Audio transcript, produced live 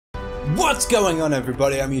What's going on,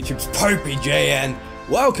 everybody? I'm YouTube's popeyJN.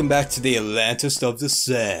 Welcome back to the Atlantis of the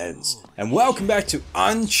Sands. And welcome back to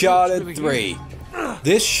Uncharted 3.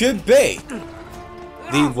 This should be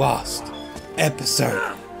the last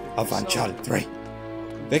episode of Uncharted 3.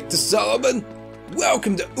 Victor Sullivan,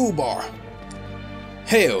 welcome to Ubar.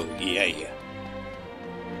 Hell yeah.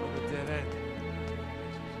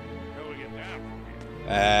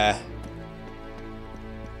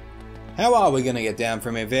 How are we gonna get down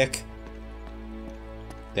from here, Vic?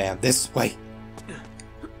 Down this way.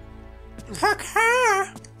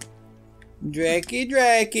 Ha!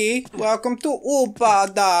 Drakey, welcome to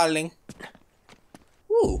Ubar, darling.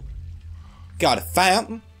 Ooh. Got a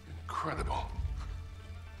fountain. Incredible.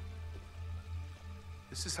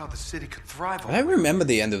 This is how the city could thrive. I remember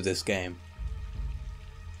the end of this game.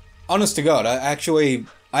 Honest to God, I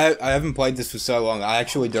haven't played this for so long. I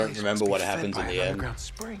actually don't remember what happens in the end.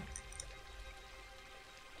 Spring.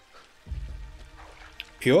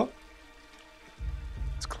 Pure?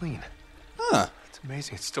 It's clean. Huh. It's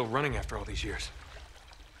amazing it's still running after all these years.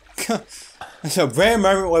 It's a rare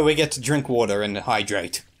moment where we get to drink water and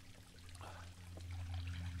hydrate.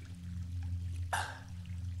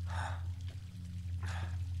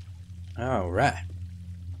 Alright.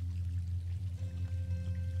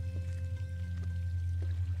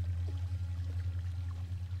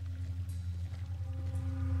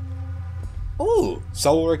 Ooh,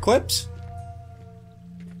 solar eclipse?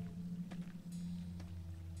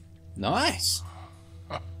 Nice.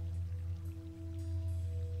 Now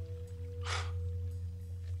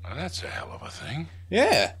that's a hell of a thing.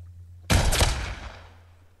 Yeah.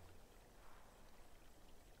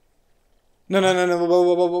 No.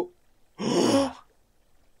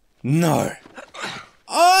 No.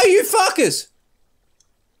 Oh, you fuckers!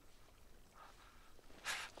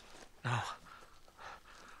 No.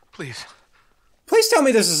 Please. Please tell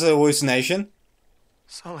me this is a hallucination.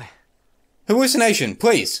 Sully. Hallucination,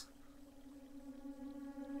 please.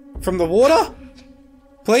 From the water?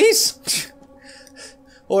 Please?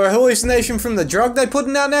 Or a hallucination from the drug they put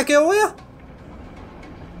in our neck earlier?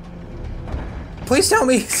 Please tell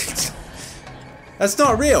me that's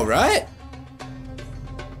not real, right?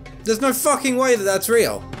 There's no fucking way that that's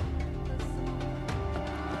real.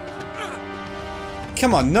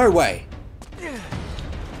 Come on, no way.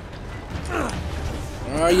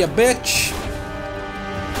 Oh, you bitch.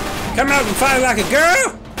 Come out and fight like a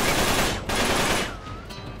girl.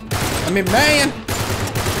 I mean, man.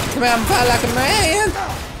 Come out and fight like a man.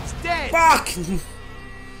 It's dead. Fuck.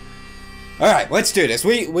 Alright, let's do this.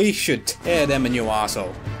 We should tear them a new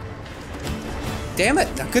arsehole. Damn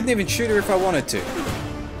it, I couldn't even shoot her if I wanted to.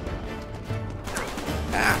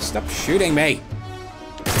 Ah, stop shooting me.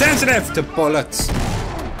 Sensitive to bullets.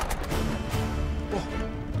 Oh,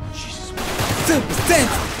 Jesus. Super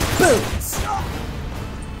sensitive bullets.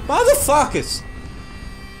 Motherfuckers.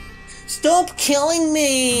 Stop killing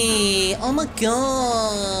me. Oh my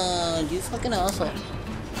god. You fucking asshole.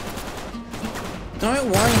 Don't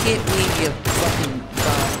one hit me, you fucking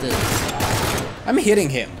bastards. I'm hitting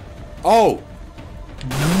him. Oh.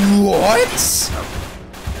 What?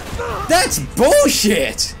 That's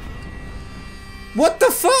bullshit! What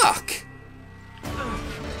the fuck?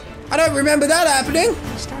 I don't remember that happening.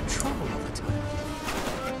 Start trouble all the time.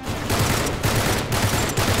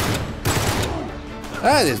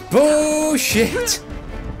 That is bullshit.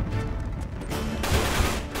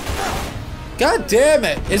 God damn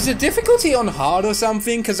it. Is the difficulty on hard or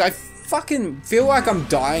something? Because I fucking feel like I'm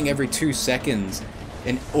dying every 2 seconds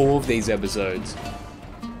in all of these episodes.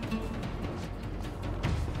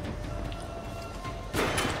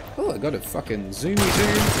 Oh, I got a fucking zoomy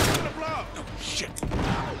zoom. Oh, shit.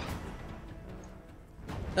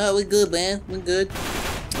 Oh, we're good, man. We're good.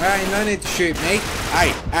 Alright, no need to shoot me.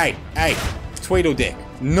 Hey. Tweedledick.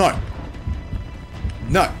 No.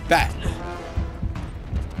 No, back.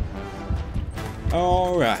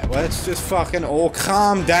 Alright, let's just fucking all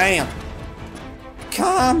calm down.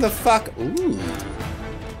 Calm the fuck. Ooh.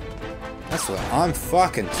 That's what I'm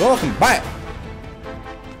fucking talking about.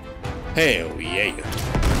 Hell yeah.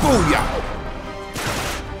 Booyah!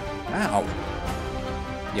 Ow.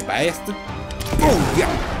 You bastard.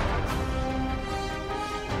 Booyah!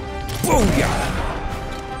 Booyah!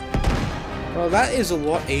 Well, that is a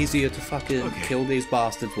lot easier to fucking kill these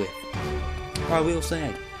bastards with. I will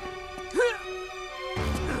say.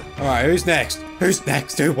 Alright, who's next? Who's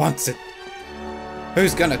next? Who wants it?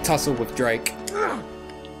 Who's gonna tussle with Drake?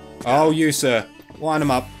 Oh, you, sir. Line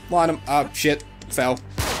him up. Line him up. Shit. Fell.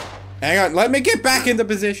 Hang on, let me get back into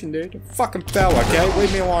position, dude. I fucking fell, okay?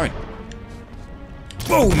 Leave me alone.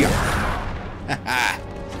 Booyah! Haha.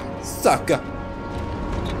 Sucker.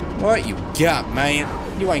 What you got, man?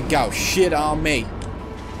 You ain't got shit on me.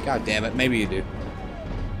 God damn it, maybe you do.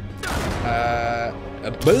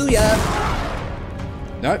 A booyah!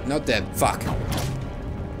 Nope, not dead. Fuck.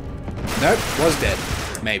 Nope, was dead.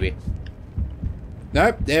 Maybe.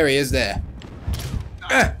 Nope, there he is there.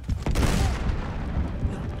 Ah,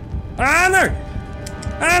 no!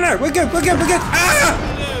 Ah, no! We're good, we're good, we're good! Ah!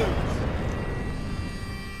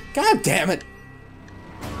 God damn it!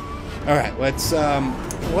 Alright, let's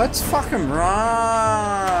fucking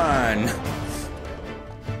run!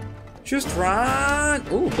 Just run!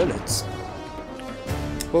 Ooh, bullets.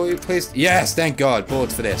 Bullet, please. Yes, thank God.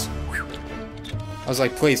 Bullets for this. I was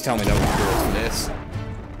like, please tell me there were bullets for this.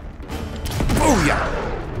 Booyah!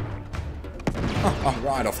 Oh,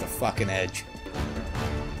 right off the fucking edge.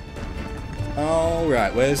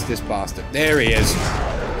 Alright, where's this bastard? There he is.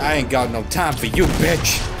 I ain't got no time for you,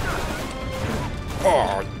 bitch.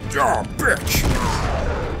 Oh, bitch.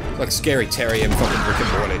 Like a scary Terry and fucking Rick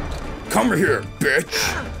and Morty. Come here,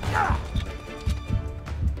 bitch.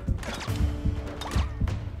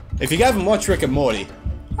 If you haven't watched Rick and Morty,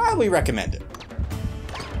 I highly recommend it.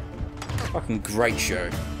 Fucking great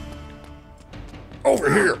show.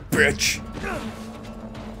 Over here, bitch.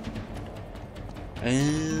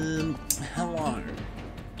 Hello.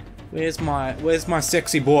 Where's my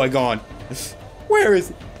sexy boy gone? Where is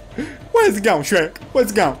he? Where's he going, Shrek?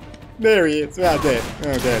 Where's he going? There he is, right there.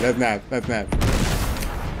 Okay, that's nice. That's nice.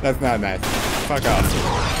 That's not nice. Fuck off.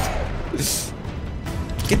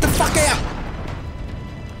 Get the fuck out!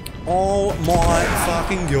 Oh my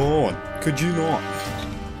fucking God. Could you not?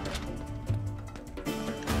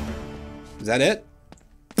 Is that it?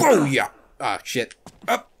 Booyah! Ah, shit.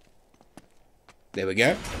 Up. There we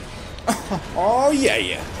go. Oh, yeah,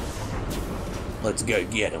 yeah. Let's go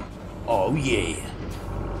get him. Oh, yeah.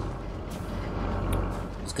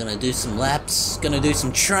 Just gonna do some laps. Gonna do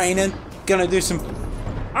some training. Gonna do some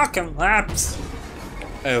fucking laps.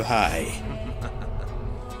 Oh, hi.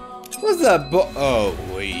 What's that oh,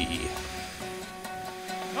 wee.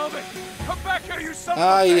 Melvin, come back here, you son of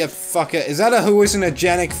Ah, a you bitch. fucker. Is that a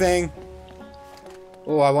hallucinogenic thing?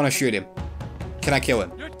 Oh, I want to shoot him. Can I kill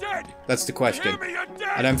him? You're dead. That's the question. Hear me, you're dead.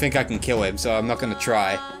 I don't think I can kill him, so I'm not going to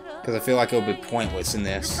try. Because I feel like it'll be pointless in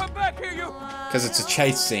this. Come back here, you. Because it's a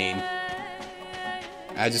chase scene.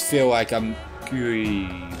 I just feel like I'm...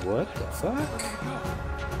 What the fuck?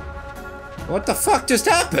 What the fuck just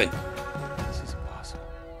happened? This is impossible.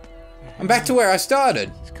 I'm back to where I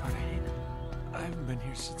started. I haven't been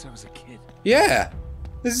here since I was a kid. Yeah.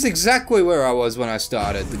 This is exactly where I was when I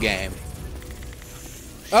started the game.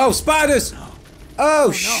 Oh, spiders!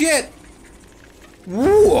 Oh, shit!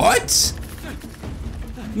 What?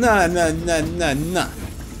 No.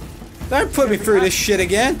 Don't put me through this shit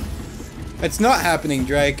again. It's not happening,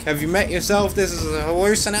 Drake. Have you met yourself? This is a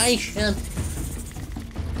hallucination.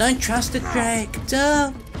 Don't trust it, Drake.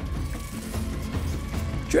 Don't.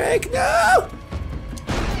 Drake, no!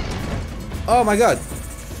 Oh my God.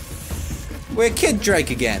 We're Kid Drake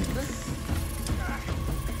again.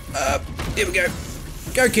 Here we go.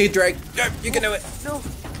 Go, Kid Drake. Go, you can do it. No.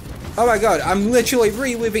 Oh my God, I'm literally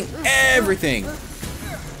reliving everything.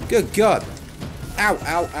 Good God. Ow,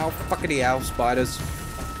 ow, ow, fuckity ow, spiders.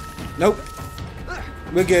 Nope.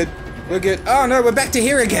 We're good. We're good. Oh no, we're back to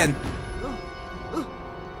here again.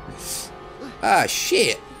 Ah,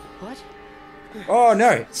 shit. What? Oh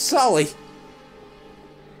no, Sully.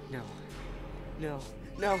 No. No.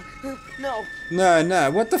 No. No.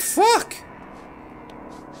 No, what the fuck?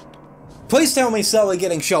 Please tell me Sully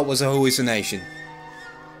getting shot was a hallucination.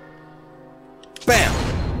 Bam!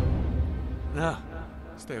 No.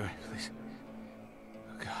 Stay away, please.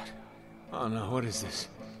 Oh God. Oh no, what is this?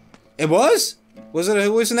 It was? Was it a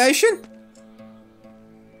hallucination?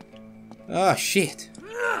 Oh shit.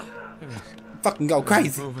 Fucking go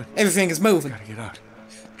crazy. Moving. Everything is moving. Gotta get out.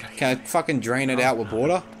 Can I fucking drain it out with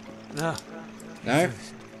water? No. No?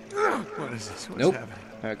 What is this? What's Nope. happening?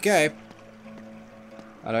 Okay.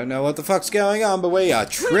 I don't know what the fuck's going on, but we are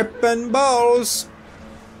tripping balls.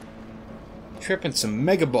 Tripping some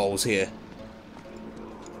mega balls here.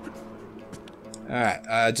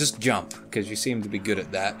 Alright, just jump, because you seem to be good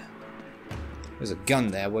at that. There's a gun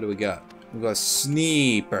there. What do we got? We got a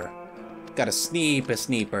sniper. Got a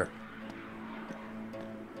sniper.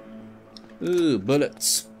 Ooh,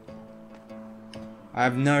 bullets. I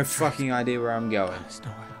have no fucking idea where I'm going. There's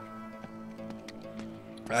nowhere.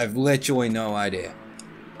 I have literally no idea.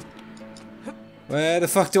 Where the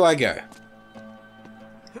fuck do I go?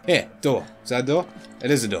 Here, door. Is that a door? It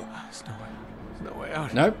is a door. There's no way. There's no way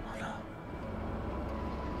out. Nope. Oh, no.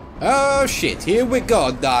 Oh shit, here we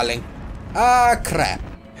go, darling. Ah, crap.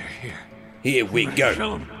 They're here. Here we Kill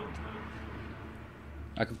go. them.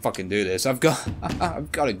 I can fucking do this. I've got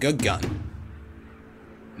a good gun.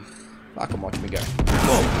 Fucking watch me go.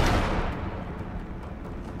 Boom.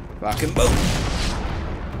 Fucking boom.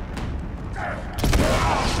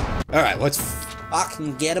 Alright, let's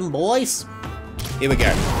fucking get him, boys. Here we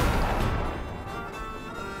go.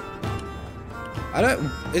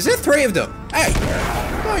 Is there 3 of them? Hey!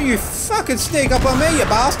 Don't you fucking sneak up on me, you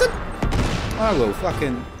bastard! I will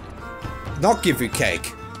fucking not give you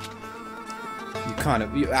cake.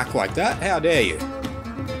 You act like that? How dare you?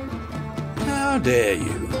 How dare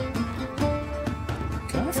you?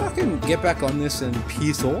 Can I fucking get back on this and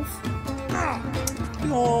piss off?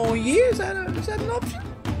 Oh yeah, is that an option?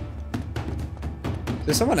 Is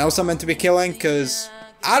there someone else I'm meant to be killing? Cause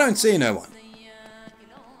I don't see no one.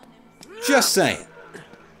 Just saying.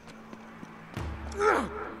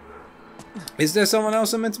 Is there someone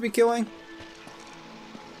else I'm meant to be killing?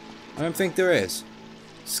 I don't think there is.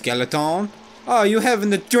 Skeleton? Oh, you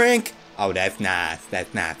having a drink? Oh, that's nice.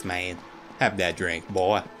 That's nice, man. Have that drink,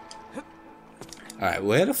 boy. Alright,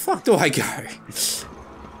 where the fuck do I go?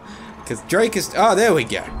 Because Drake is... Oh, there we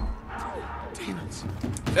go. Demons.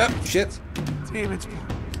 Oh, shit. Demons.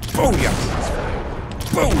 Booyah!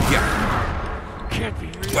 Booyah! Can't be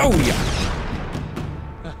real. Booyah!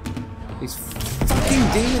 These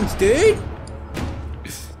fucking demons, dude!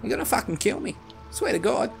 You're gonna fucking kill me. Swear to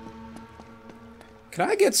God. Can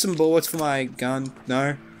I get some bullets for my gun?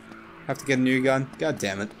 No? Have to get a new gun? God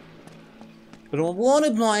damn it. But I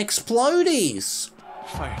wanted my explodies!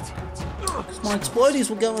 Fire demons. My explodies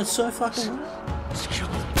were going so fucking well. Just kill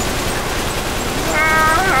them.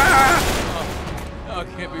 Oh,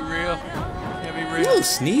 it can't be real. Can't be real. You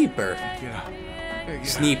sniper. Get out.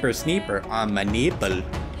 Sniper on my nipple.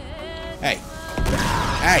 Hey.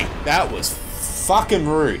 Hey, that was fucking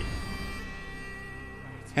rude.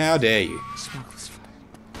 How dare you?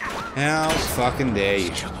 How fucking dare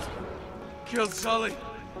you? Kill Sully.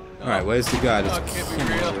 Alright, where's the guy that's... Oh, it can't be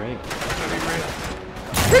real. Can't be real.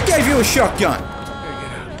 Who gave you a shotgun?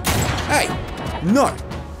 Hey, no.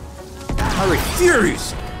 I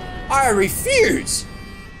refuse. I refuse.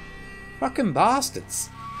 Fucking bastards.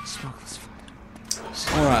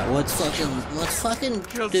 Alright, let's fucking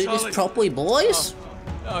do this properly, boys.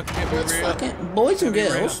 Oh, it can't be Let's real. fucking, boys and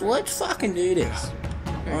Can't be girls, real. let's fucking do this.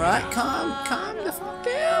 Alright, calm the fuck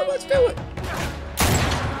down, let's do it.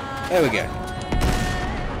 There we go.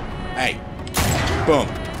 Hey. Boom.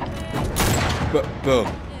 Boom.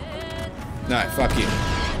 No, fuck you.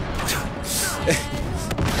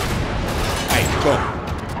 Hey, boom.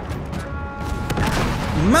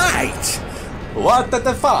 Mate! What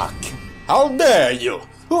the fuck? How dare you?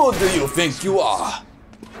 Who do you think you are?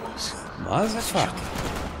 Motherfucker.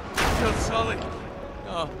 Kill Sully.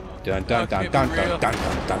 Oh. Dun dun, dun, dun, dun, dun,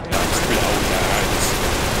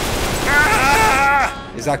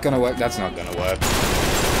 Ah! Is that gonna work? That's not gonna work.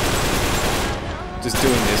 Just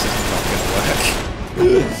doing this is not gonna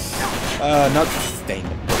work. Not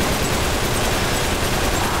sustainable.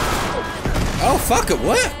 Oh fuck, it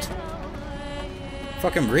worked!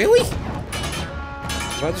 Fucking really?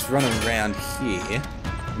 If I just run around here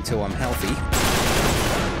until I'm healthy,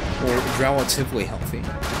 or relatively healthy.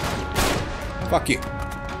 Fuck you.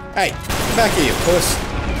 Hey, get back here, you puss.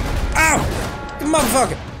 Ow! You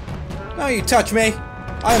motherfucker! Don't you touch me.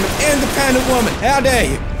 I am an independent woman. How dare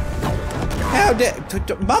you? How dare...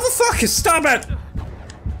 Motherfucker, stop it!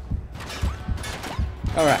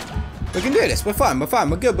 Alright. We can do this. We're fine.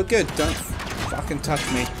 We're good. Don't fucking touch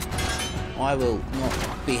me. I will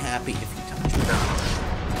not be happy if you touch me.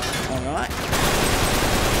 Alright.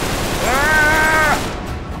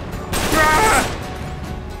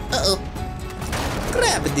 Uh-oh.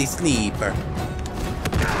 Grab the sniper.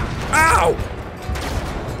 Ow!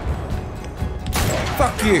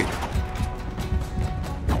 Fuck you!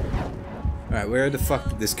 Alright, where the fuck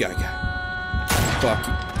did this guy go? Fuck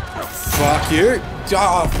you. Fuck you!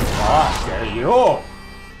 Oh, fuck you!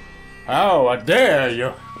 How dare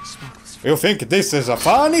you! You think this is a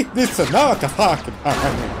funny? This is not a fucking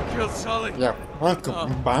funny. Kill Sully. Yeah, fucking Oh,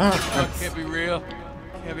 can't be real.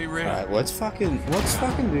 Can't be real. Alright, let's fucking do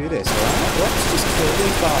this, alright? Let's just kill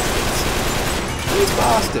these bastards. These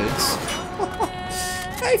bastards?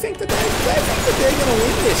 They think that they're gonna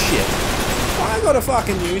win this shit. I got a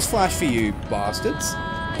fucking newsflash for you, bastards.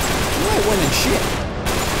 You ain't winning shit.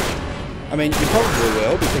 I mean, you probably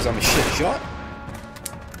will, because I'm a shit shot.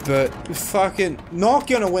 But, fucking, not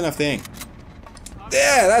gonna win a thing.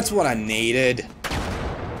 Yeah, that's what I needed.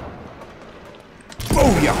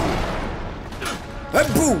 Booyah!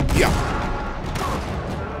 Booyah!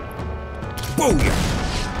 Booyah!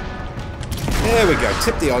 There we go,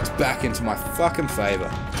 tip the odds back into my fucking favor.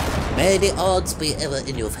 May the odds be ever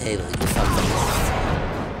in your favor, you fuckface.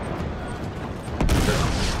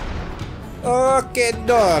 Okay,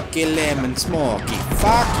 dokie, lemon smoky.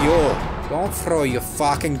 Fuck you. Don't throw your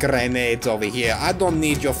fucking grenades over here. I don't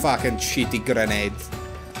need your fucking shitty grenades.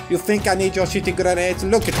 You think I need your shitty grenades?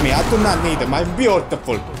 Look at me. I do not need them. I'm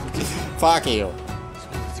beautiful. Fuck you.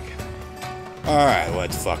 Alright,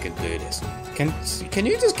 let's fucking do this. Can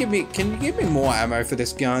you just give me more ammo for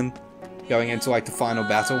this gun? Going into like the final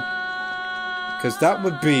battle? Cause that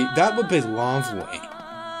would be lovely.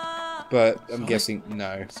 But I'm guessing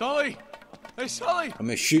no. Sully! Hey, Sully! I'm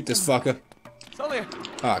gonna shoot this fucker. Sully!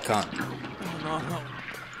 Oh, I can't. No.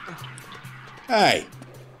 Hey!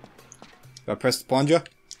 Do I press the plunger?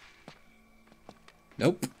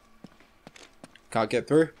 Nope. Can't get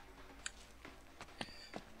through.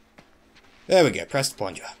 There we go, press the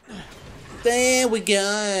plunger. There we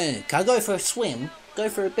go. Can I go for a swim? Go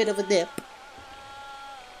for a bit of a dip.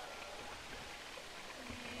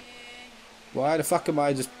 Why the fuck am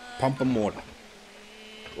I just pumping water?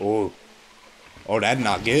 Oh. Oh, that's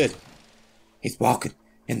not good. He's walking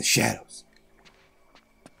in the shadows.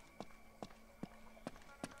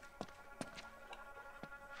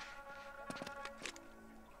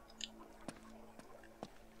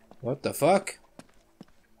 What the fuck?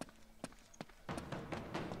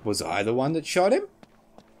 Was I the one that shot him?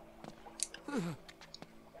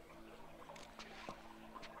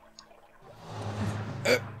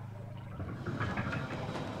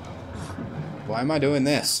 Why am I doing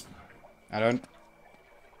this? I don't...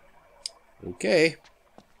 Okay.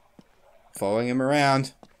 Following him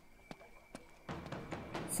around.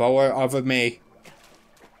 Follow over me.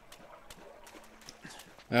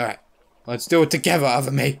 Alright. Let's do it together, over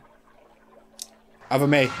me. Over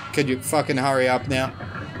me. Could you fucking hurry up now?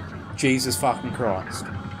 Jesus fucking Christ.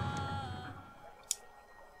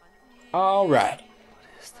 Alright.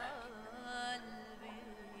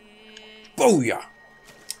 Booyah!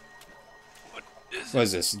 What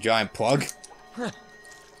is this, a giant plug?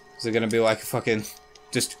 Is it gonna be like a fucking...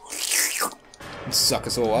 just... suck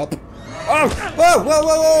us all up? Oh! Whoa! Whoa!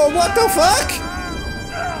 Whoa! Whoa! What the fuck?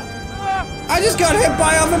 I just got hit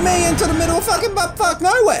by over me into the middle of fucking butt-fuck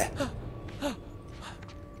nowhere!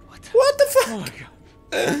 What the fuck?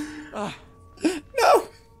 No!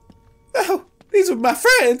 No! These were my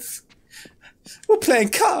friends! We're playing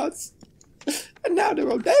cards! And now they're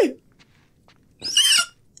all dead!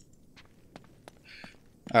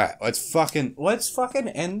 Alright, let's fucking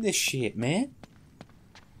end this shit, man.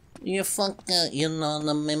 You fucker, you know what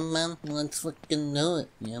I mean, man? Let's fucking do it,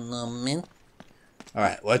 you know what I mean?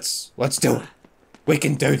 Alright, let's do it. We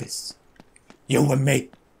can do this. You and me.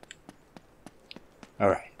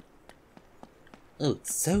 Alright. Oh,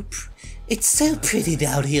 it's so pretty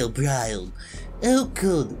down here, Brian. Oh,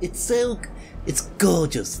 good. It's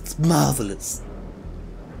gorgeous. It's marvelous.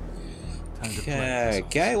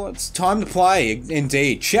 Okay, well, it's time to play,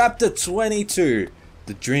 indeed. Chapter 22.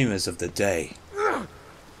 The Dreamers of the Day.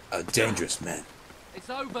 A dangerous man. It's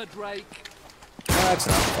over, Drake. No, that's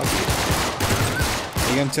not. Fuck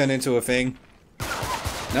you. You gonna turn into a thing?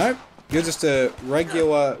 No, you're just a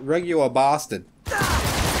regular bastard.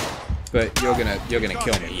 But you're gonna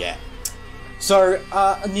kill me, yeah. So,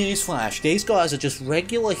 a newsflash. These guys are just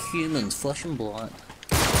regular humans, flesh and blood.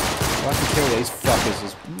 I can kill these fuckers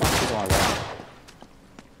as much as I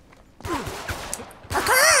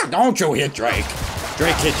want. Don't you hit Drake.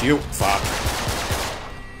 Drake hit you, fuck.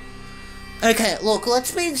 Okay, look,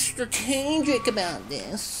 let's be strategic about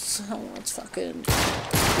this. Let's fucking...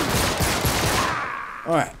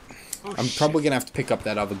 Alright. I'm probably gonna have to pick up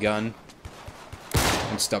that other gun.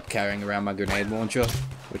 And stop carrying around my grenade launcher,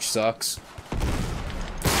 which sucks.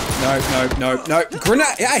 No.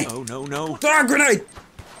 Grenade! Hey! No. Ah, grenade!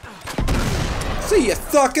 See ya,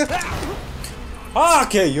 sucker!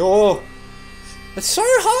 Okay, yo! It's so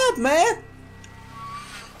hard, man!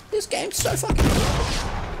 This game's so fucking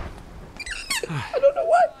hard. I don't know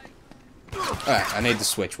why. Alright, I need to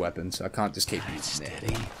switch weapons. I can't just keep using it.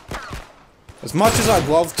 As much as I'd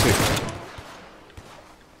love to.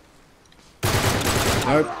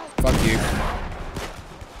 Nope. Fuck you.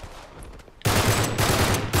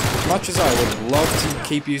 As much as I would love to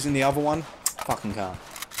keep using the other one, fucking can't.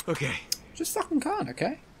 Okay. Just fucking can't,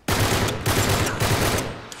 okay?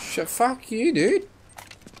 Fuck you, dude.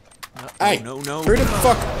 Hey, no. Who the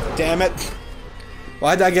fuck? Damn it.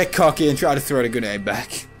 Why'd I get cocky and try to throw the grenade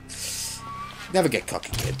back? Never get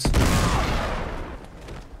cocky, kids.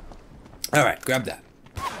 Alright, grab that.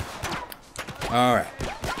 Alright.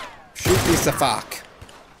 Shoot this a fuck.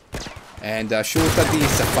 And shoot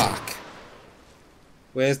this a fuck.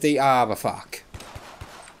 Where's the other fuck?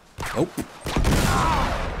 Nope.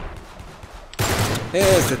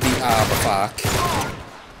 Here's the fuck.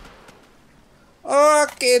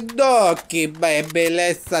 Okie dokie, baby,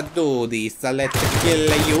 let's do this. Let's kill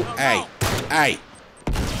you. Hey, hey.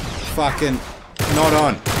 Fucking, not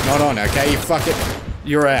on, okay? You fucking,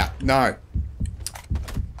 you're out. No.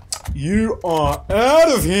 You are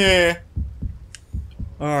out of here.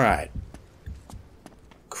 Alright.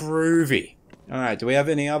 Groovy. Alright, do we have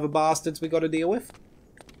any other bastards we gotta deal with?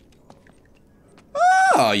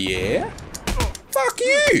 Oh, yeah. Fuck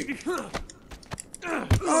you.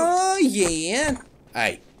 Oh, yeah.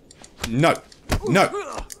 Hey. No. No.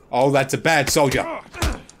 Oh, that's a bad soldier.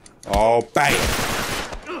 Oh, bang.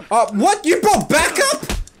 Oh, what? You brought backup?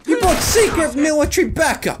 You brought secret military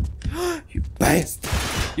backup. You bastard.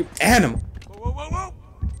 You animal. Whoa, whoa, whoa!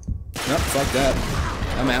 Nope, fuck that.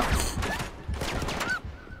 I'm out.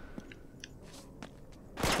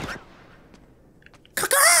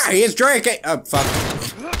 He's drinking. Oh, fuck.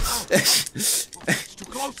 It's too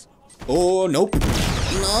close. Oh, nope.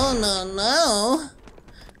 No.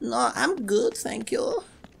 No, I'm good, thank you.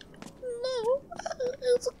 No,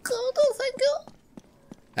 it's good, thank you.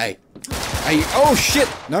 Hey. Hey, oh shit!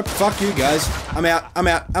 Nope, fuck you guys. I'm out.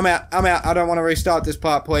 I don't want to restart this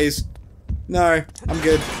part, please. No, I'm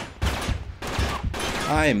good.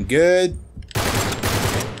 I am good.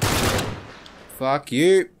 Fuck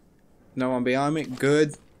you. No one behind me.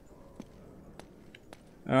 Good.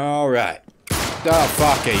 Alright. Oh,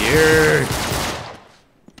 fuck you.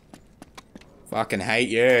 Fucking hate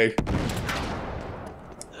you.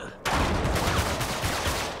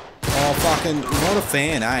 Oh, fucking, not a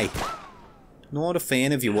fan, eh? Not a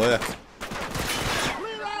fan of your work.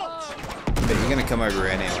 But you're gonna come over here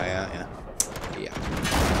anyway, aren't you? Yeah.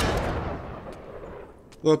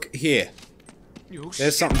 Look, here.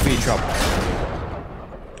 There's something for your trouble.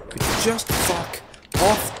 Could you just fuck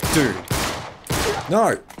off, dude?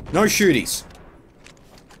 No! No shooties!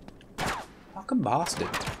 Fucking bastard.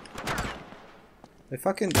 They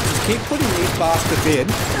fucking just keep putting these bastards in,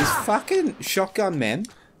 these fucking shotgun men,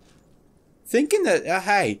 thinking that,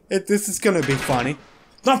 hey, this is gonna be funny.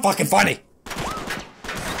 It's not fucking funny!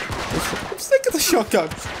 I'm sick of the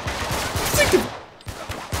shotguns. I'm sick of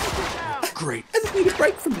it. Great. I just need a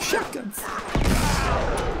break from the shotguns.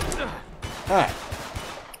 Alright.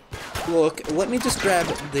 Look, let me just grab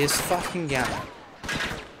this fucking gun.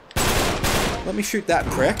 Let me shoot that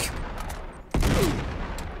prick.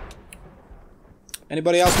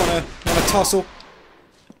 Anybody else wanna tussle?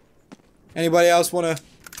 Anybody else wanna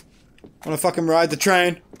fucking ride the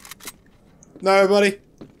train? Nobody?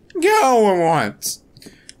 Going once.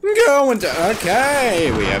 Going to.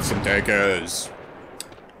 Okay, we have some takers.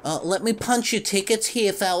 Let me punch your tickets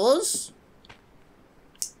here, fellas.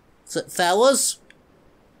 Is it fellas?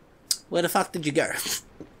 Where the fuck did you go?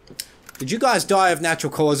 Did you guys die of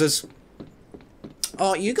natural causes?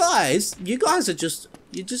 Oh, you guys are just,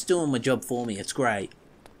 you're just doing my job for me. It's great.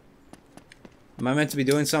 Am I meant to be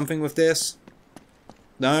doing something with this?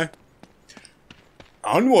 No?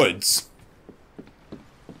 Onwards!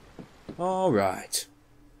 Alright.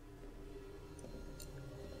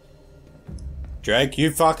 Drake,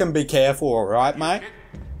 you fucking be careful, alright, mate?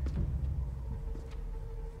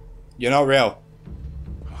 You're not real.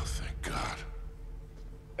 Oh, thank God.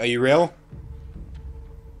 Are you real?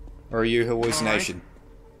 Or are you hallucination?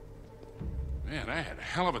 Man, I had a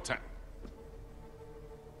hell of a time.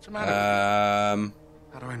 What's the matter with you?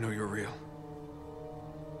 How do I know you're real?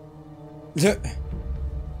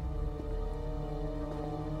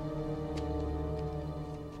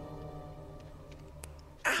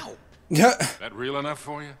 Ow! That real enough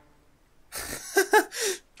for you?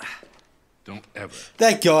 Don't ever.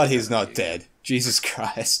 Thank God he's not dead. Jesus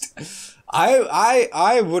Christ. I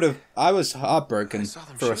was heartbroken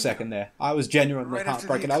for a second there. I was genuinely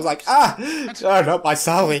heartbroken. I was like, oh, not my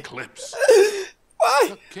Sully. Clips. Why?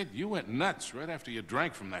 Look, kid, you went nuts right after you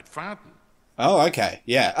drank from that fountain. Oh, okay.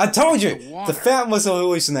 Yeah, I told you. The The fountain was a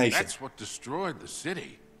hallucination. That's what destroyed the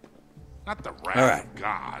city. Not the wrath All right. of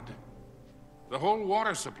God. The whole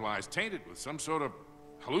water supply is tainted with some sort of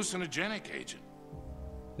hallucinogenic agent.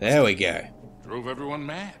 There we go. Drove everyone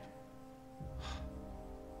mad.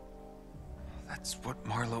 That's what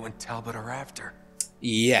Marlowe and Talbot are after.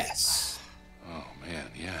 Yes. Oh, man,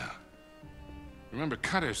 yeah. Remember,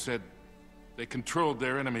 Cutter said they controlled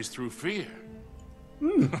their enemies through fear.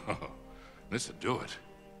 This'll do it.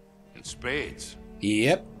 In spades.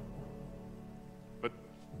 Yep. But,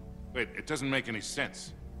 wait, it doesn't make any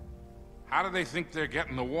sense. How do they think they're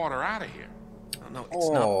getting the water out of here? Oh, no, it's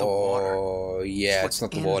not the water. Oh, yeah, it's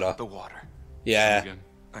not the in water. The water. Yeah. Again?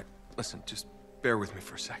 Listen, just bear with me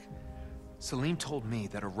for a sec. Salim told me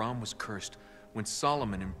that Aram was cursed when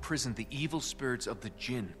Solomon imprisoned the evil spirits of the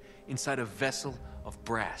jinn inside a vessel of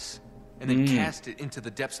brass, and then cast it into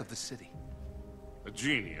the depths of the city. A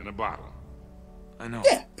genie in a bottle. I know.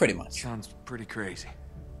 Yeah, pretty much. Sounds pretty crazy.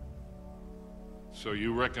 So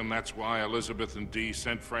you reckon that's why Elizabeth and Dee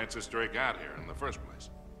sent Francis Drake out here in the first place?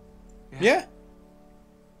 Yeah. It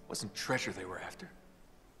wasn't treasure they were after.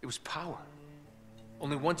 It was power.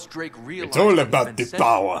 Only once Drake realized It's all what about had the been sent,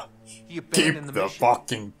 power. he abandoned Keep the the mission.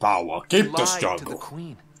 fucking power. He Keep the lied to the struggle.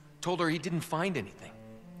 queen. Told her he didn't find anything.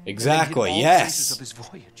 Exactly, And then hid all traces yes. of his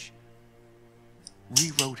voyage.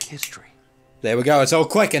 Rewrote history. There we go, it's all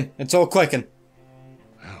clicking. It's all clicking.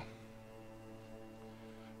 Well,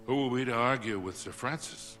 who are we to argue with Sir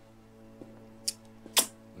Francis?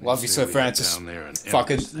 Love you, Say Sir we get Francis. down there and end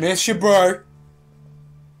Fucking this thing miss you, bro.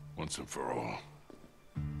 once and for all.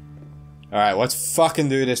 Alright, let's fucking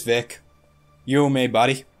do this, Vic. You and me,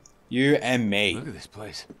 buddy. You and me. Look at this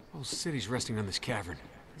place. The whole city's resting on this cavern.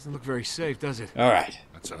 Doesn't look very safe, does it? Alright.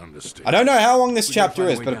 That's an understatement. I don't know how long this We gotta chapter find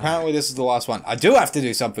a is, way but down apparently this is the last one. I do have to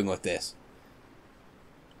do something with this.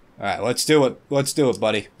 Alright, let's do it. Let's do it,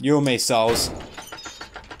 buddy. You and me, souls.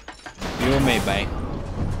 You and me, mate.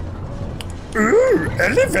 Ooh,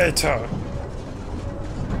 elevator!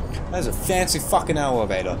 That's a fancy fucking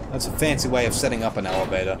elevator. That's a fancy way of setting up an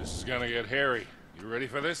elevator. This is gonna get hairy. You ready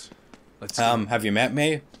for this? Let's Have you met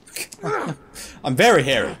me? I'm very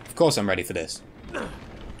hairy. Of course I'm ready for this.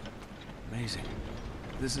 Amazing.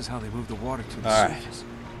 This is how they move the water to the Alright. surface.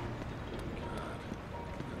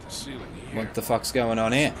 The ceiling here. What the fuck's going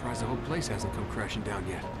on here? Surprised the whole place hasn't come crashing down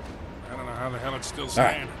yet. I don't know how the hell it's still Alright.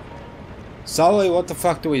 standing. Sully, what the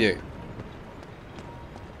fuck do we do?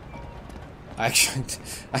 Actually,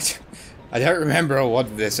 I don't remember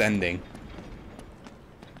what this ending.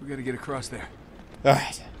 We gotta get across there.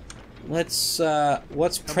 Alright. Let's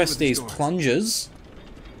press the these doors. plungers.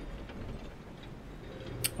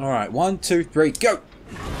 Alright, 1, 2, 3, go!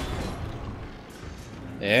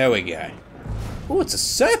 There we go. Oh, it's a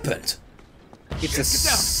serpent! It's a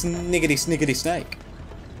sniggity snake.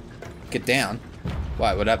 Get down.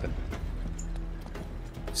 Why, what happened?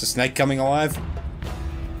 Is the snake coming alive?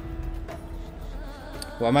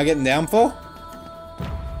 What am I getting down for?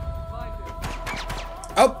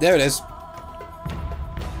 Oh, there it is.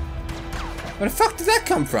 Where the fuck did that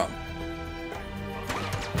come from?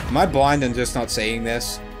 Am I blind and just not seeing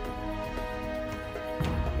this?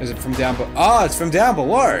 Is it from down below? Oh, it's from down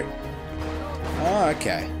below! Oh,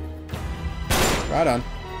 okay. Right on.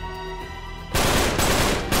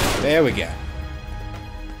 There we go.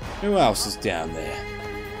 Who else is down there?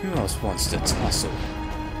 Who else wants to tussle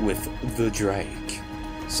with the Drake?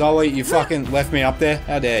 Sully, you fucking left me up there?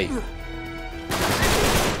 How dare you?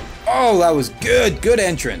 Oh, that was good! Good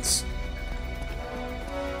entrance!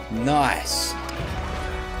 Nice.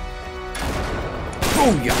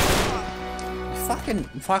 Booyah!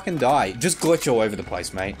 Fucking die. Just glitch all over the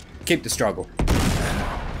place, mate. Keep the struggle.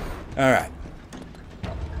 Alright.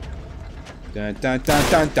 Dun dun dun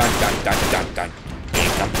dun dun dun dun dun dun.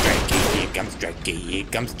 Here comes Drakey, here comes Drakey, here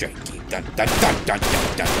comes Drakey. Dun dun dun dun dun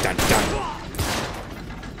dun dun dun.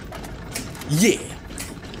 Yeah!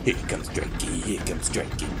 Here comes Drakey, here comes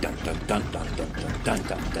Drakey. Dun dun dun dun dun dun dun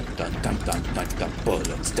dun dun dun dun dun dun.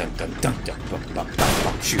 Bullets, dun dun dun dun bum bum bum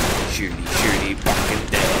bum. Shooty, fucking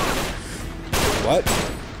dead. What?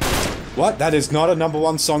 What? That is not a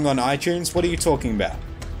 #1 song on iTunes? What are you talking about?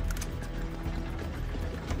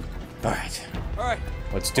 Alright. Alright.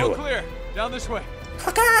 Let's do it. Clear. Down this way.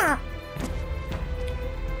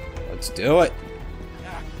 Let's do it.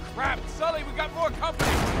 Ah, crap. Sully, we got more company.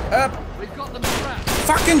 Up. We've got them trapped.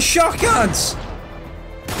 Fucking shotguns!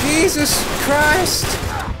 Jesus Christ!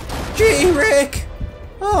 G-Rick!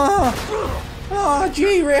 Oh,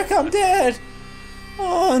 G-Rick, I'm dead!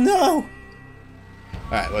 Oh no!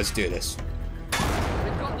 Alright, let's do this.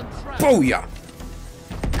 We've got them trapped. Booyah!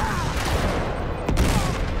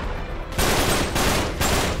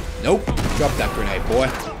 Nope. Drop that grenade, boy.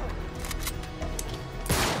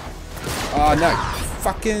 Oh no.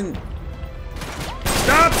 Fucking...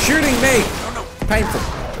 Stop shooting me! Painful.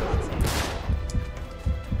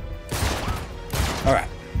 Alright.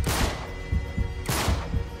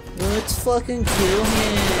 Let's fucking kill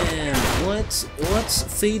him. Let's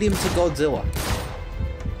feed him to Godzilla.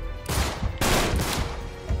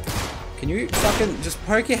 Can you fucking just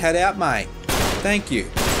poke your head out, mate? Thank you.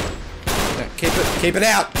 No, keep it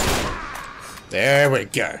out. There we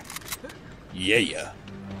go. Yeah.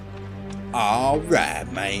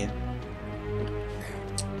 Alright, man.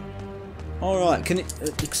 Alright, can you,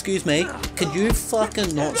 excuse me, could you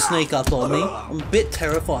fucking not sneak up on me? I'm a bit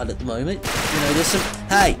terrified at the moment. You know, there's some,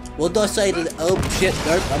 hey, what did I say to the, oh shit,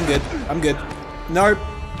 nope, I'm good. Nope.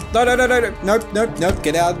 No, no, no, no, no. Nope, nope, nope.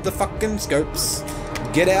 Get out of the fucking scopes.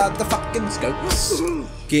 Get out the fucking scopes.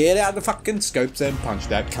 Get out the fucking scopes and punch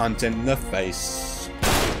that cunt in the face.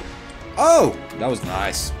 Oh! That was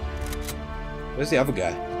nice. Where's the other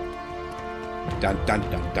guy? Dun dun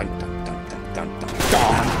dun dun dun dun dun dun dun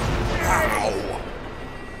dun. Ow!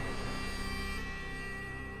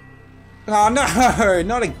 Oh no!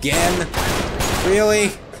 Not again!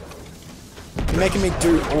 Really? You're making me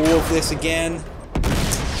do all of this again?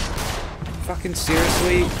 Fucking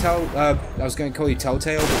seriously? I was gonna call you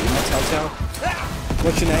Telltale, but you're not Telltale.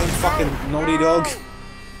 What's your name? Fucking Naughty Dog.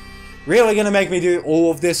 Really gonna make me do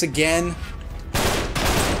all of this again?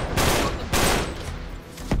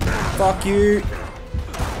 Fuck you.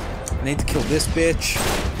 I need to kill this bitch.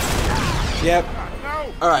 Yep.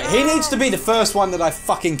 Alright, he needs to be the first one that I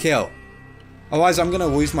fucking kill. Otherwise I'm gonna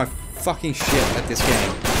lose my fucking shit at this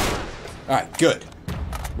game. Alright, good.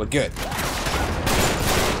 We're good.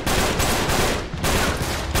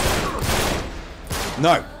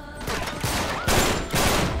 No.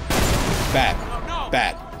 Bad.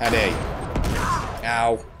 Bad. How dare you?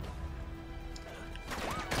 Ow.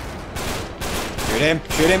 Shoot him.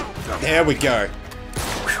 Shoot him. There we go.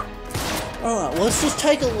 Alright, let's just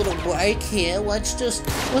take a little break here. Let's just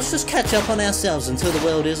catch up on ourselves until the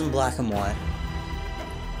world isn't black and white.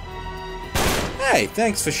 Hey,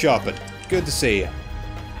 thanks for shopping. Good to see you.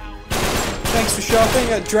 Thanks for shopping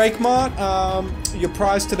at Drake Mart. Your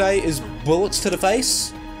prize today is bullets to the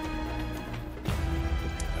face.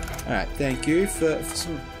 Alright, thank you for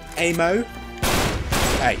some ammo.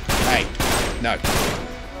 Hey, hey, no.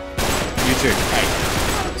 You too, hey.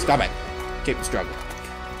 Stop it. Keep the struggle.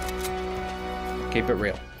 Keep it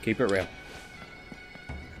real. Keep it real.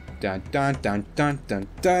 Dun dun dun dun dun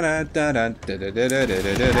dun dun dun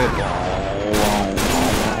dun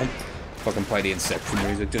dun. Fucking play the Inception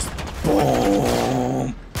music, just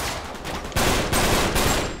boom.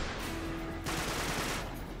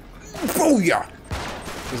 Booyah!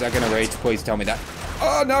 Is that gonna rage? Please tell me that.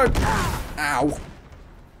 Oh no! Ow!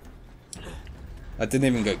 I didn't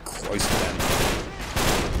even go close to them.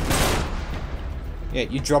 Yeah,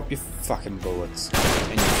 you drop your fucking bullets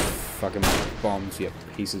and your fucking bombs, you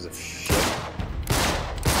pieces of shit.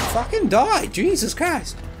 Fucking die! Jesus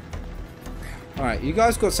Christ! Alright, you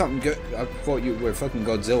guys got something good. I thought you were fucking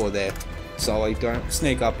Godzilla there. Sully, don't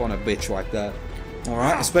sneak up on a bitch like that.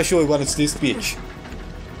 Alright? Especially when it's this bitch.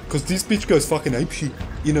 Cause this bitch goes fucking apeshit.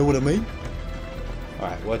 You know what I mean?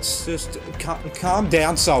 Alright, let's just calm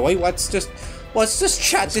down, Sully. Let's just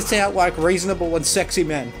chat this out like reasonable and sexy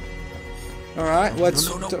men. Alright, let's...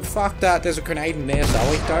 No. Fuck that, there's a grenade in there,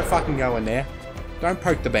 Sully. Don't fucking go in there. Don't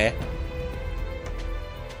poke the bear.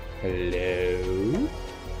 Hello?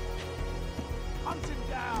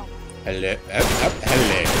 Hello?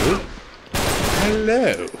 Hello?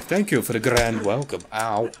 Hello? Thank you for the grand welcome.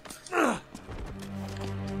 Ow.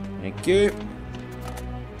 Thank you.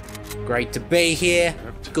 Great to be here.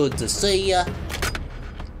 Good to see ya.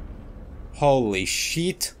 Holy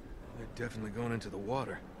shit. They're definitely going into the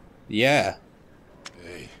water. Yeah.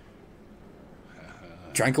 Hey.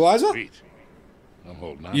 Tranquilizer? I'm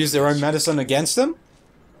holding on. Use their own medicine against them?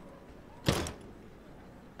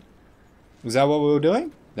 Was that what we were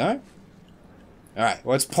doing? No? Alright,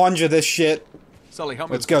 let's plunger this shit. Sully, help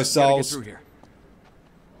me. Let's go, Souls. Get through here.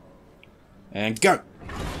 And go!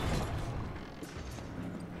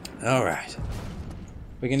 Alright.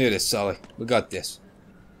 We can do this, Sully. We got this.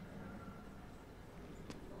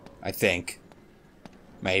 I think.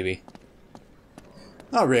 Maybe.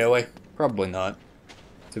 Not really. Probably not.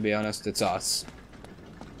 To be honest, it's us.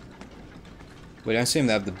 We don't seem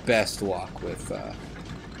to have the best luck with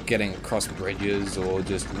getting across bridges or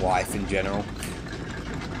just life in general.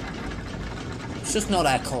 It's just not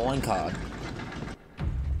our calling card.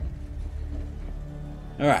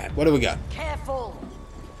 Alright, what do we got? Careful.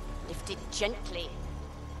 Lift it gently.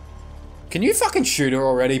 Can you fucking shoot her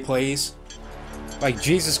already, please? Like,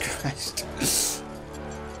 Jesus Christ.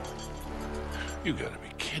 You gotta be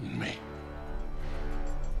kidding me.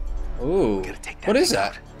 Ooh. What is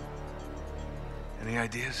that? Any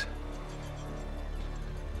ideas?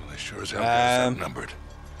 Well, they sure as hell got us outnumbered.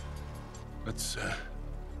 Let's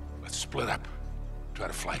split up. Try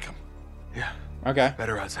to flank them. Yeah. Okay.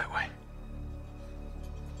 Better odds that way.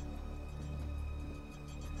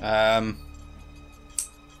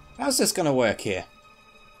 How's this gonna work here?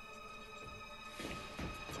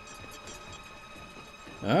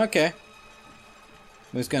 Okay.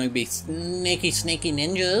 There's gonna be sneaky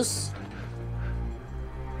ninjas.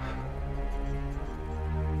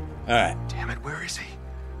 Alright. Damn it, where is he?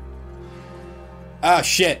 Oh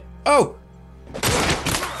shit. Oh!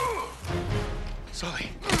 Sully!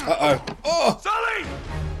 Uh-oh. Oh! Sully!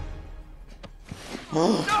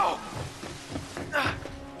 No!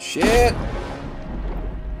 Shit!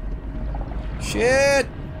 Shit!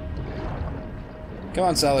 Come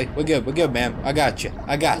on, Sully. We're good, man. I got you.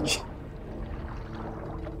 I got you.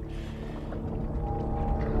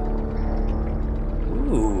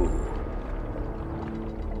 Ooh.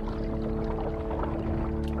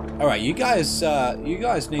 Alright, you guys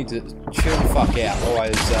need to chill the fuck out,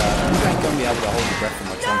 otherwise, you ain't gonna be able to hold your breath for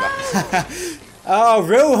much longer. Oh,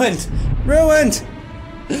 ruined! Ruined!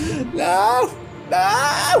 No!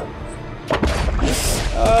 No!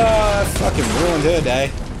 Oh, I fucking ruined her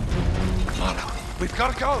day. Come on, we've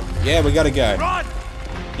gotta go! Yeah, we gotta go. Run!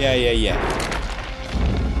 Yeah.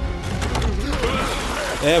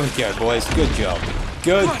 There we go, boys. Good job.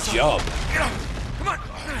 Good job. Get up! Come on!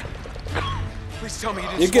 Please tell me you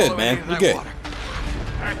didn't You're good, swallow man. any of You're that good. water.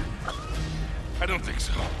 I don't think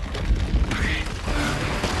so.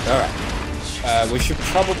 Alright. We should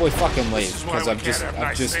probably fucking leave, because I've just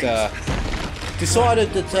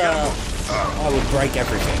decided that I would break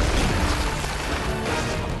everything.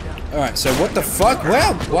 Alright, so what the fuck?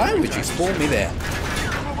 Wow, why would you spawn me there?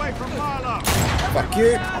 Fuck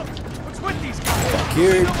you. Fuck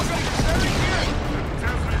you.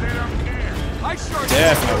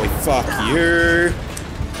 Definitely fuck you.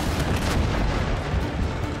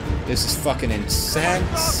 This is fucking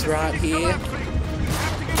intense right here.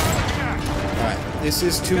 Alright, this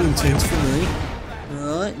is too intense for me.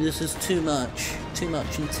 Alright, this is too much. Too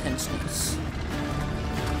much intenseness.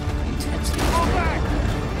 Intensity.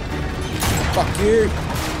 Fuck you.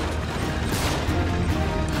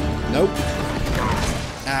 Nope.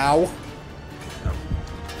 Ow.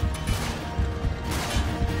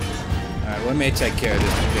 Alright, let me take care of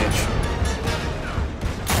this bitch.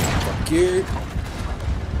 Fuck you.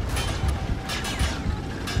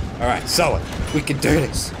 Alright, Sully, we can do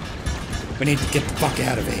this. We need to get the fuck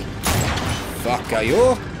out of here. Fuck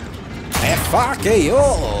you. Hey, fuck you.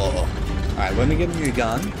 Alright, let me give me your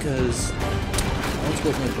gun, because I want to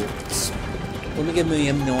put my bullets. Let me give me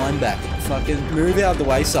M9 back. Fucking move out of the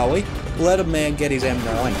way, Sully. Let a man get his M9.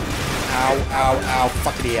 Ow, ow, ow,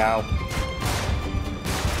 fuckity ow.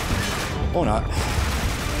 Or not.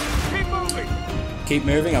 Keep moving! Keep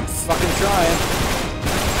moving, I'm fucking trying.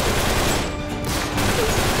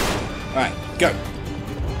 Alright, go.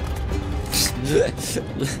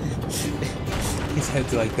 His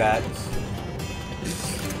head's like that.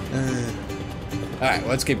 Alright,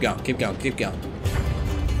 let's keep going, keep going.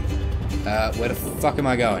 Where the fuck am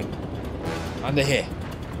I going? Under here.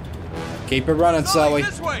 Keep it running, Sully.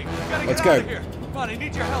 This way. Let's go. Come on, I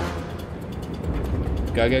need your help.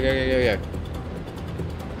 Go.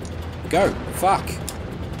 Go. Fuck.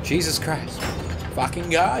 Jesus Christ. Fucking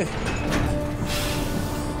go.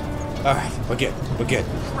 Alright, we're good.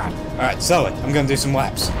 Alright, Sully, I'm gonna do some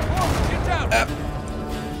laps. Get down.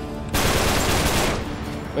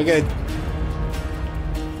 We're good.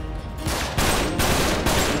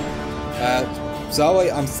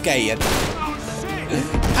 Sully, I'm scared.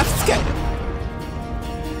 I'm scared.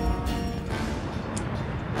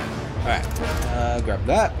 Alright, grab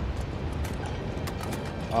that.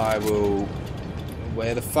 I will...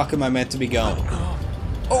 Where the fuck am I meant to be going?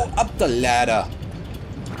 Oh, up the ladder.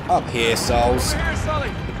 Up here, souls. Over here, Sully.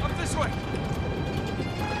 Up this way.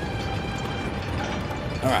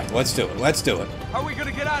 Alright, let's do it. How are we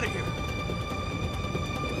gonna get out of here?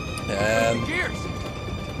 The gears.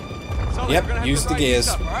 Sully, Yep, we're gonna have use to the ride gears.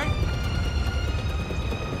 these up, all right?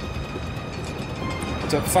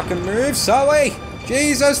 Don't fucking move, Sully!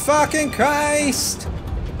 Jesus fucking Christ!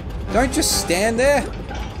 Don't just stand there.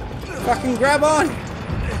 Fucking grab on.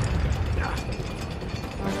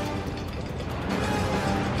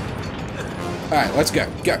 Alright, let's go.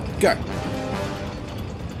 Go.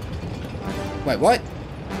 Wait, what?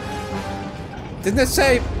 Didn't it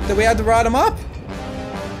say that we had to ride him up?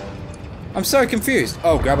 I'm so confused.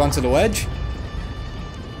 Oh, grab onto the wedge?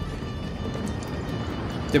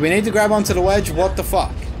 Did we need to grab onto the wedge? What the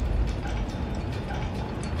fuck?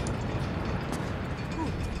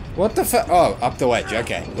 What the fuck? Oh, up the wedge.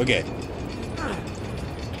 Okay, we're good.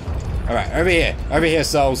 Alright, over here,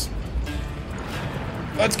 souls.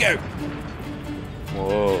 Let's go.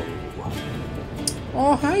 Whoa.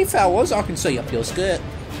 Oh, hey, fellas. I can see up your skirt.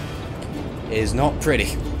 It is not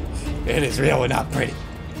pretty. It is really not pretty.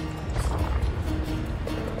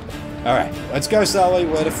 Alright, let's go, Sully.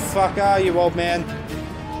 Where the fuck are you, old man?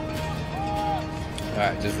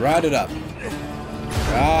 Alright, just ride it up.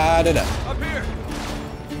 Ride it up. Up here.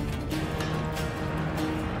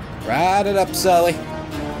 Ride it up, Sully.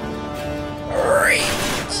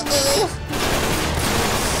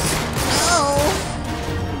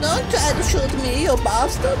 Don't try to shoot me, you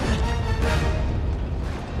bastard.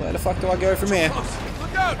 Where the fuck do I go from here?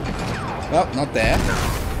 Look out! Oh, not there.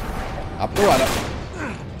 Up the ladder.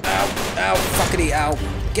 Ow, ow, fuckity, ow.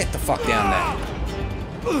 Get the fuck down there.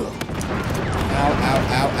 Ow, ow,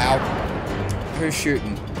 ow, ow. Who's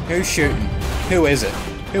shooting? Who's shooting? Who is it?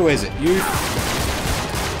 Who is it? You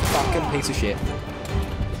fucking piece of shit.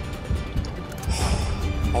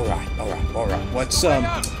 Alright, alright, alright.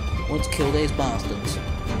 Let's kill these bastards.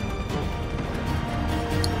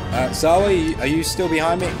 Sully, are you still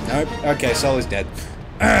behind me? Nope. Okay, Sully's dead.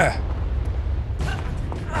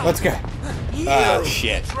 Let's go. Oh,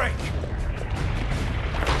 shit.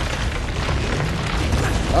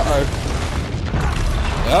 Uh-oh.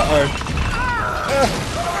 Uh-oh.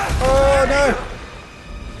 Oh, no.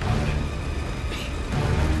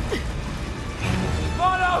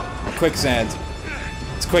 Quicksand.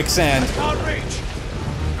 It's quicksand. Can't reach.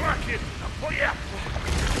 Come on, kid. I'll pull you up.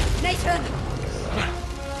 Nathan!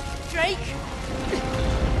 Drake!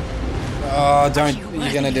 Oh, don't.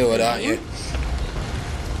 You're gonna do it, aren't you?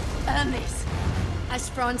 Earn this, as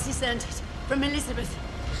Francis earned it from Elizabeth.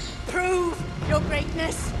 Prove your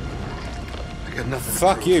greatness. I got nothing.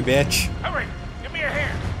 Fuck you, bitch. Hurry. Give me a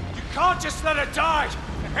hand. You can't just let her die.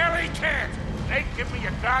 The hell he can't. Nate, give me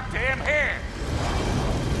your goddamn hand.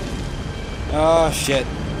 Oh, shit.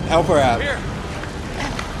 Help her out. Here.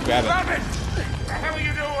 Grab it. Grab it. What the hell are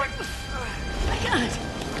you doing? I can't.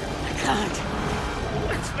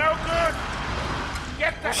 It's no good.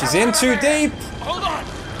 Get the She's hell in out of too there. deep. Hold on.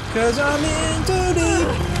 Cause I'm in too deep.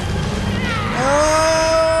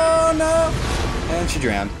 Oh, no. And she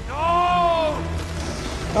drowned. No.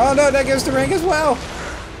 Oh, no, there goes the ring as well.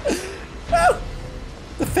 No.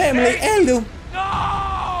 The family heirloom.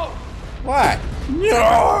 No. What?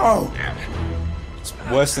 No. It's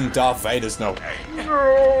worse than Darth Vader's no.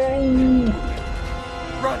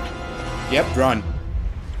 Run. Yep, run.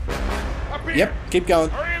 Up here. Yep, keep going.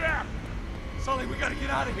 Hurry it up. Sully, we gotta get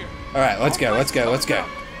out of here. Alright, let's go, let's go, let's go.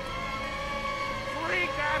 Three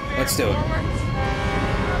goddamn Let's do it. bullets.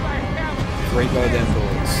 Three goddamn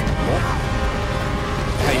bullets. What?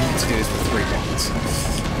 How you need to do this with 3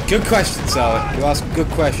 bullets? Good question, Sully. You ask a good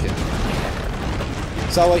question.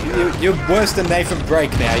 Sully, you're worse than Nathan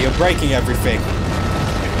Drake now. You're breaking everything.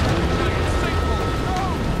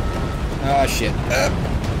 Ah, shit.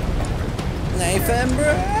 Nathan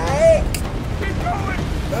Drake! Keep going.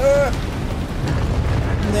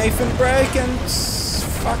 Nathan Drake and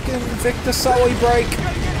fucking Victor Sully Drake.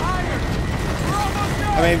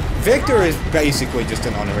 I mean, Victor is basically just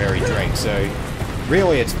an honorary Drake, so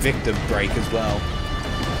really it's Victor Drake as well.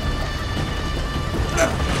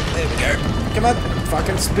 There we go. Come on,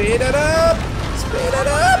 fucking speed it up! Speed it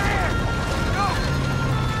up!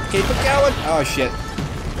 Keep it going! Oh shit.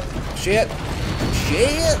 Shit.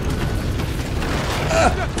 Shit!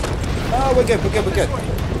 Oh, we're good, we're good, we're good.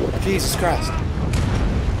 Jesus Christ.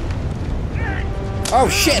 Oh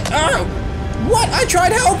shit! Oh! What? I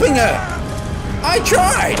tried helping her! I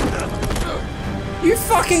tried! You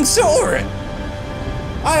fucking saw it!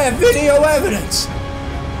 I have video evidence!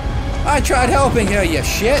 I tried helping her, you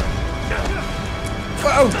shit!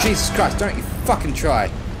 Oh, Jesus Christ, don't you fucking try.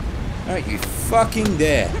 Don't you fucking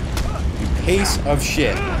dare. You piece of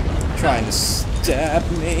shit. Trying to stab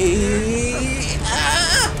me.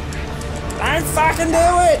 Ah! Don't fucking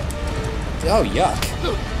do it! Oh, yuck.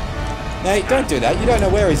 Nate, don't do that. You don't know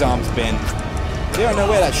where his arm's been. You don't know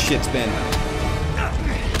where that shit's been.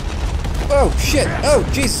 Oh, shit. Oh,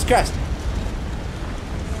 Jesus Christ.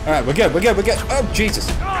 Alright, we're good, we're good, we're good. Oh, Jesus.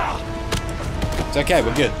 It's okay,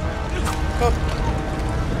 we're good. Oh.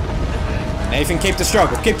 Nathan, keep the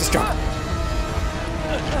struggle, keep the struggle.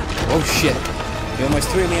 Oh, shit. You almost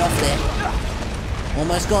threw me off there.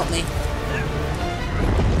 Almost got me.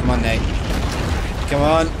 Come on, Nate. Come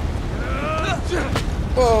on.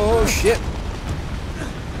 Oh, shit.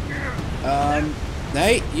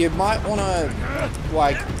 Nate, you might want to,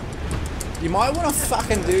 like, you might want to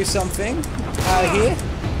fucking do something out here.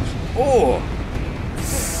 Oh.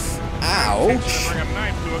 Ouch. Bring a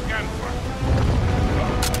knife to a gunfight.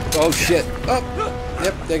 Oh, shit. Oh.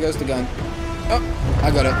 Yep, there goes the gun. Oh,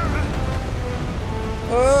 I got it.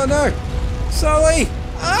 Oh, no. Sully.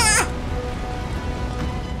 Ah.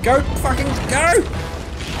 Go, fucking go.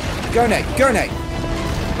 Go, Nate. Go, Nate.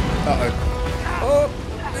 Uh-oh. Oh.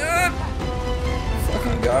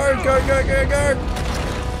 Fucking go, go, go, go, go.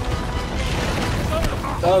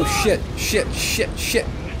 Oh, shit, shit, shit, shit.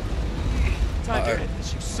 Uh-oh.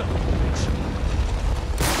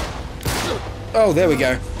 Oh, there we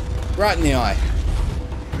go. Right in the eye.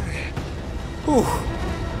 Whew.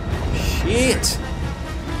 Shit.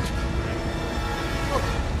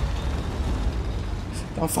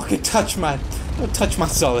 Don't fucking touch my... Don't touch my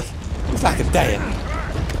Sully. He's like a dead.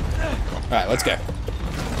 Alright, let's go.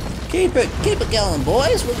 Keep it going,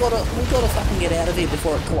 boys. We gotta fucking get out of here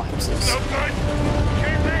before it collapses.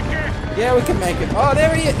 Yeah, we can make it. Oh,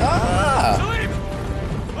 there he is. Ah!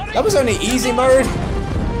 That was only easy mode.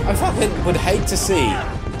 I fucking would hate to see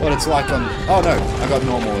what it's like on... Oh no, I got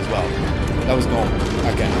normal as well. That was normal.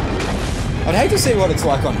 Okay. I'd hate to see what it's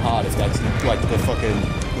like on hard if that's like the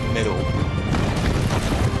fucking middle.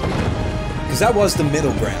 Because that was the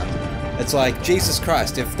middle ground. It's like, Jesus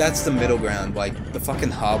Christ, if that's the middle ground, like, the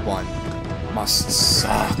fucking hard one must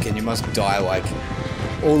suck and you must die, like,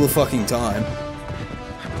 all the fucking time.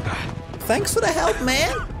 Thanks for the help,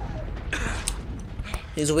 man.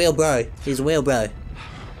 He's a real bro. He's a real bro.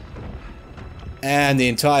 And the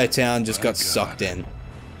entire town just got sucked in.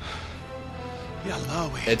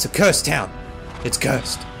 It's a cursed town. It's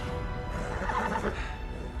cursed.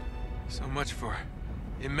 So much for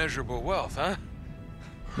immeasurable wealth, huh?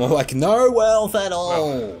 More like no wealth at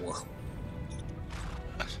all.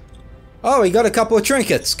 Oh, we got a couple of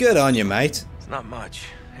trinkets. Good on you, mate. It's not much,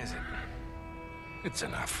 is it? It's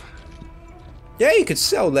enough. Yeah, you could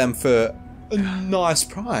sell them for a nice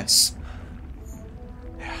price.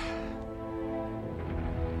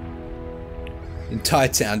 The entire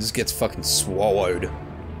town just gets fucking swallowed.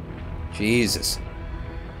 Jesus.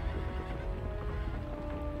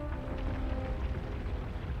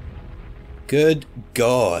 Good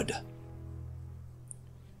God.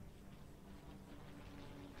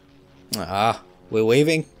 Ah, we're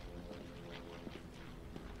leaving.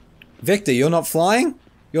 Victor, you're not flying?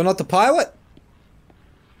 You're not the pilot?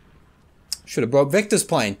 Should have brought Victor's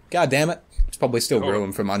plane. God damn it. It's probably still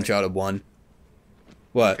ruined from Uncharted 1.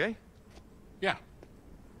 What? Okay.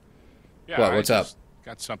 Yeah. What, what's up?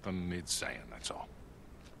 Got something needs saying, that's all.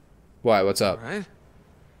 Why, what's up? All right.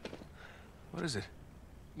 What is it?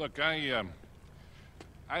 Look, I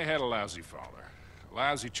had a lousy father. A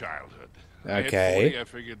lousy childhood. Okay. At 40, I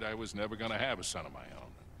figured I was never gonna have a son of my own.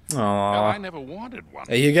 Hell, I Aww. never wanted one.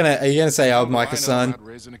 Are you gonna say I'd like a I know son? about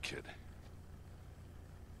raising a kid.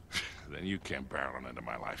 Then you came barreling into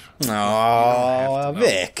my life. Aww,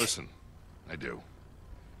 Vic. Listen, I do.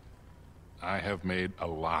 I have made a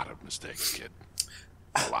lot of mistakes, kid.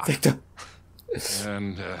 A lot. Victor.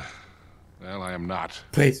 And, well, I am not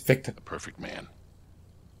Please, Victor. a perfect man.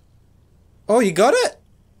 Oh, you got it?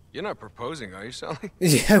 You're not proposing, are you, Sully?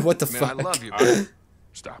 Yeah, what the Man, fuck? I love you, but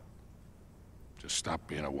Stop. Just stop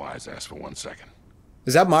being a wise ass for 1 second.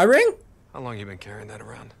 Is that my ring? how long you been carrying that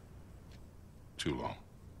around? Too long.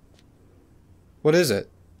 What is it?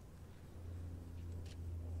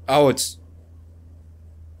 Oh, it's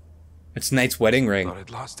Nate's wedding ring. Thought I'd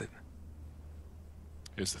lost it.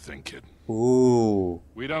 Here's the thing, kid. Ooh.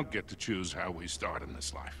 We don't get to choose how we start in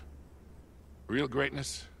this life. Real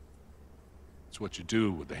greatness, it's what you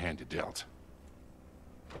do with the hand you dealt.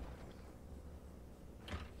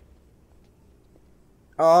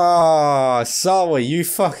 Oh, Sully, you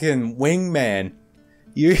fucking wingman.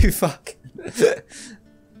 You fucking...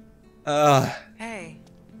 Hey,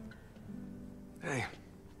 Hey.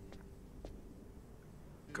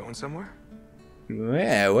 Going somewhere?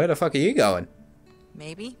 Yeah, where the fuck are you going?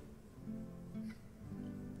 maybe?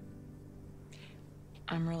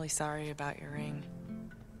 I'm really sorry about your ring.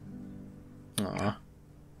 Aw.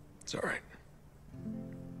 It's all right.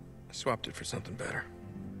 I swapped it for something better.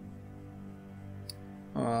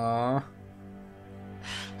 Aw.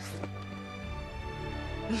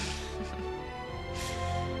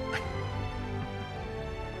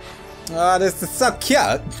 Oh, this is so cute.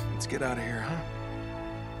 Let's get out of here, huh?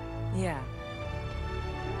 Yeah.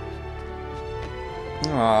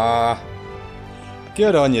 Aw.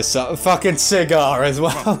 Good on you, son. Fucking cigar as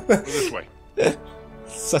well. Go this way.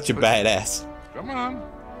 Such a badass. Come on.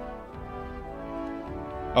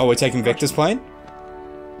 Oh, we're taking Victor's plane?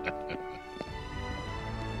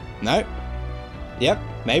 No? Yep,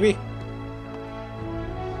 maybe.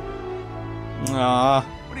 Ah,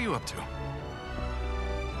 What are you up to?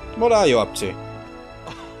 what are you up to?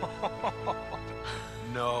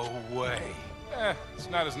 No way. It's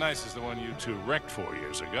not as nice as the one you two wrecked 4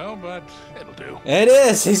 years ago, but it'll do. It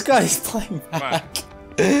is! He's got his plane Come on. back.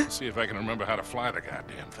 See if I can remember how to fly the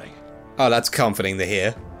goddamn thing. Oh, that's comforting to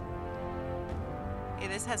hear. Hey,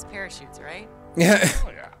 this has parachutes, right? Yeah.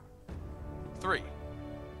 Oh, yeah. 3.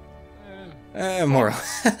 More.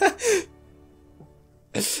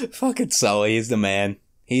 Fucking Sully is the man.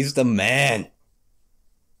 He's the man.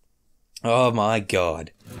 Oh my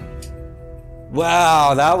god.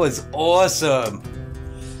 Wow, that was awesome.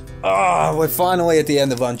 Ah, we're finally at the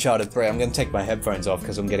end of Uncharted 3. I'm gonna take my headphones off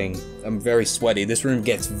because I'm very sweaty. This room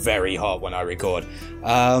gets very hot when I record.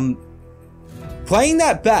 Playing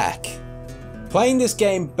this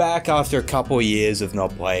game back after a couple of years of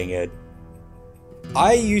not playing it,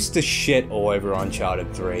 I used to shit all over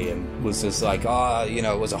Uncharted 3 and was just like, you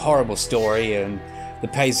know, it was a horrible story and the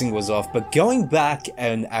pacing was off. But going back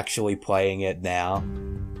and actually playing it now,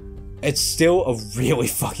 it's still a really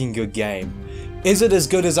fucking good game. Is it as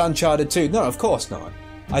good as Uncharted 2? No, of course not.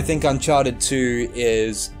 I think Uncharted 2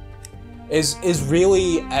 is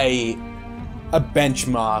really a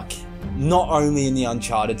benchmark, not only in the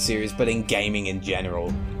Uncharted series, but in gaming in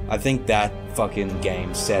general. I think that fucking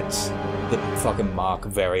game sets the fucking mark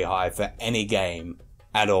very high for any game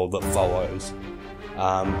at all that follows.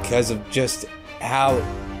 Because of just how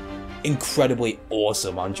incredibly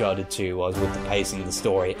awesome Uncharted 2 was with the pacing, the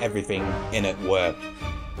story, everything in it worked.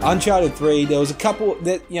 Uncharted 3, there's a couple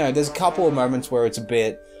of moments where it's a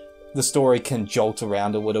bit, the story can jolt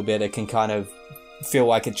around a little bit, it can kind of feel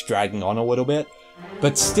like it's dragging on a little bit,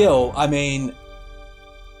 but still, I mean,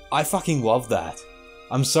 I fucking love that.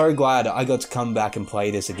 I'm so glad I got to come back and play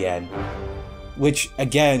this again, which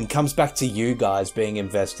again comes back to you guys being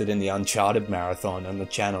invested in the Uncharted marathon on the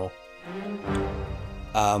channel.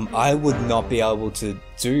 I would not be able to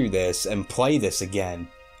do this and play this again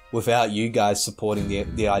without you guys supporting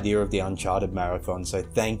the idea of the Uncharted marathon, so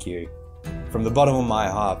thank you from the bottom of my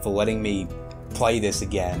heart for letting me play this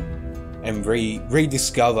again and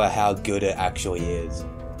rediscover how good it actually is.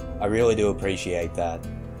 I really do appreciate that.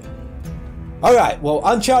 Alright, well,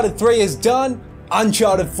 Uncharted 3 is done,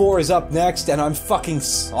 Uncharted 4 is up next, and I'm fucking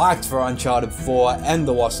psyched for Uncharted 4 and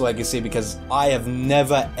The Lost Legacy because I have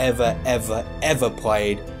never, ever, ever, ever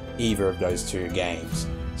played either of those two games.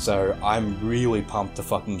 So I'm really pumped to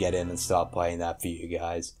fucking get in and start playing that for you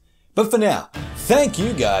guys. But for now, thank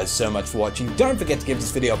you guys so much for watching. Don't forget to give this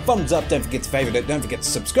video a thumbs up, don't forget to favorite it, don't forget to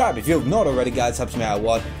subscribe if you've not already, guys. Helps me out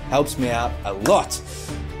a lot,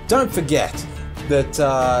 Don't forget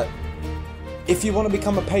that if you want to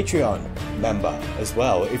become a Patreon member as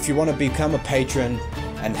well, if you want to become a patron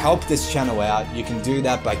and help this channel out, you can do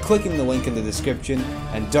that by clicking the link in the description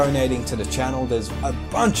and donating to the channel. There's a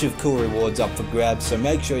bunch of cool rewards up for grabs, so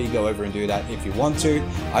make sure you go over and do that if you want to.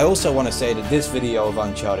 I also want to say that this video of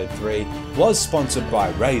Uncharted 3 was sponsored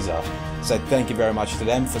by Razer, so thank you very much to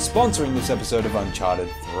them for sponsoring this episode of Uncharted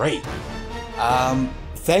 3.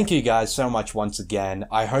 Thank you guys so much once again.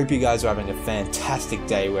 I hope you guys are having a fantastic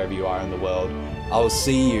day wherever you are in the world. I will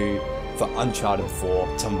see you for Uncharted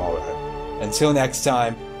 4 tomorrow. Until next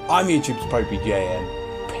time, I'm YouTube's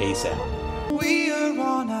popeyJN. Peace out. We are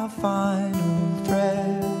on our final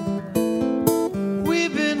thread.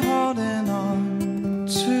 We've been holding on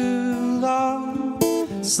too long,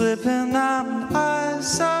 slipping out, I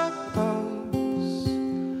suppose.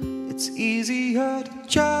 It's easier to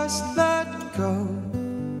just let go.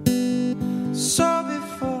 So